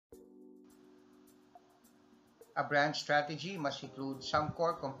A brand strategy must include some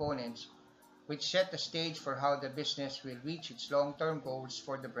core components which set the stage for how the business will reach its long-term goals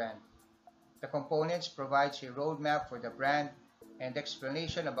for the brand. The components provides a roadmap for the brand and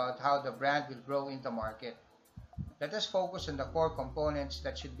explanation about how the brand will grow in the market. Let us focus on the core components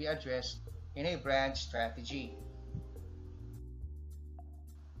that should be addressed in a brand strategy.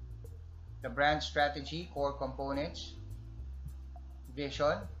 The brand strategy core components: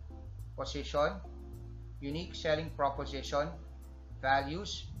 vision, position, unique selling proposition,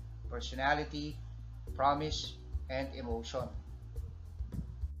 values, personality, promise, and emotion.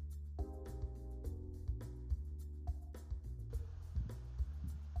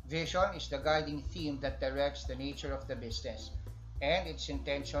 Vision is the guiding theme that directs the nature of the business and its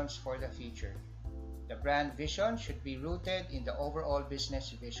intentions for the future. The brand vision should be rooted in the overall business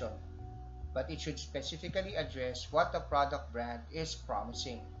vision, but it should specifically address what the product brand is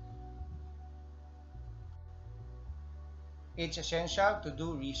promising. It's essential to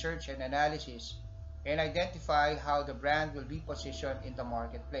do research and analysis and identify how the brand will be positioned in the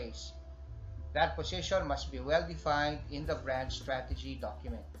marketplace. That position must be well defined in the brand strategy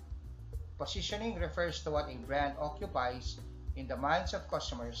document. Positioning refers to what a brand occupies in the minds of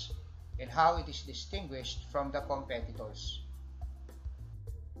customers and how it is distinguished from the competitors.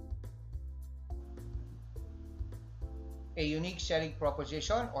 A unique selling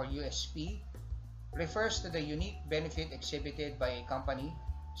proposition, or USP, refers to the unique benefit exhibited by a company,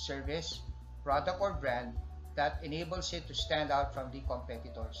 service, product, or brand that enables it to stand out from the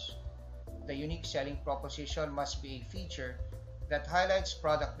competitors. The unique selling proposition must be a feature that highlights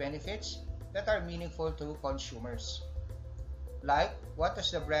product benefits that are meaningful to consumers. Like, what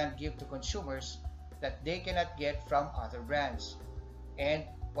does the brand give to consumers that they cannot get from other brands? And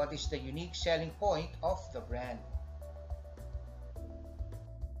what is the unique selling point of the brand?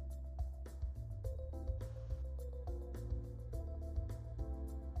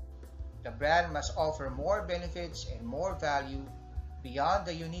 The brand must offer more benefits and more value beyond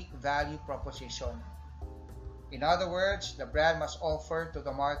the unique value proposition. In other words, the brand must offer to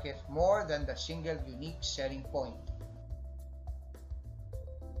the market more than the single unique selling point.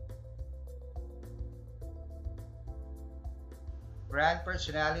 Brand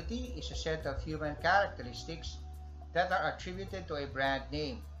personality is a set of human characteristics that are attributed to a brand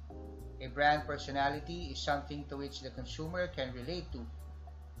name. A brand personality is something to which the consumer can relate to.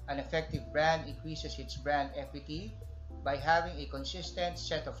 An effective brand increases its brand equity by having a consistent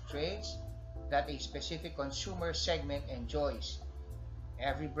set of traits that a specific consumer segment enjoys.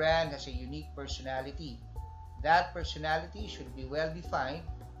 Every brand has a unique personality. That personality should be well defined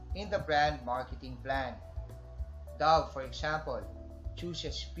in the brand marketing plan. Dove, for example,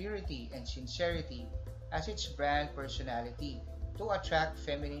 chooses purity and sincerity as its brand personality to attract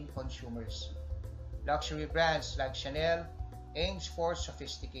feminine consumers. Luxury brands like Chanel aims for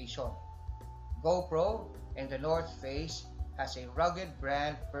sophistication. GoPro and the North Face has a rugged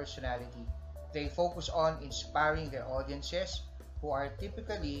brand personality. They focus on inspiring their audiences, who are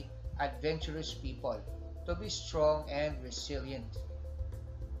typically adventurous people, to be strong and resilient.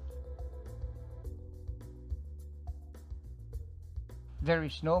 There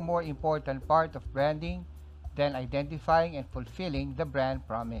is no more important part of branding than identifying and fulfilling the brand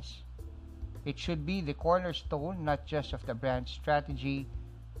promise. It should be the cornerstone not just of the brand strategy,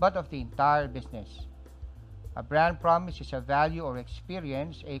 but of the entire business. A brand promise is a value or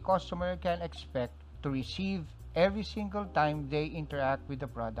experience a customer can expect to receive every single time they interact with the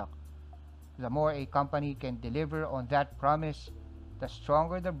product. The more a company can deliver on that promise, the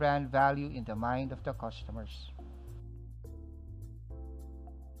stronger the brand value in the mind of the customers.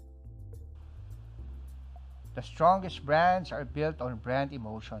 The strongest brands are built on brand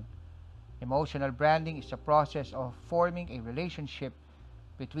emotion. Emotional branding is the process of forming a relationship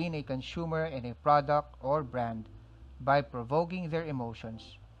between a consumer and a product or brand by provoking their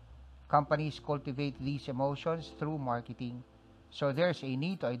emotions. Companies cultivate these emotions through marketing, so there's a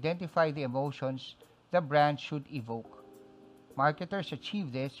need to identify the emotions the brand should evoke. Marketers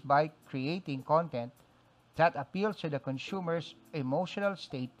achieve this by creating content that appeals to the consumer's emotional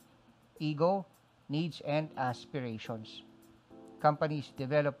state, ego, needs, and aspirations. Companies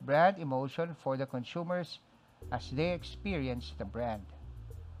develop brand emotion for the consumers as they experience the brand.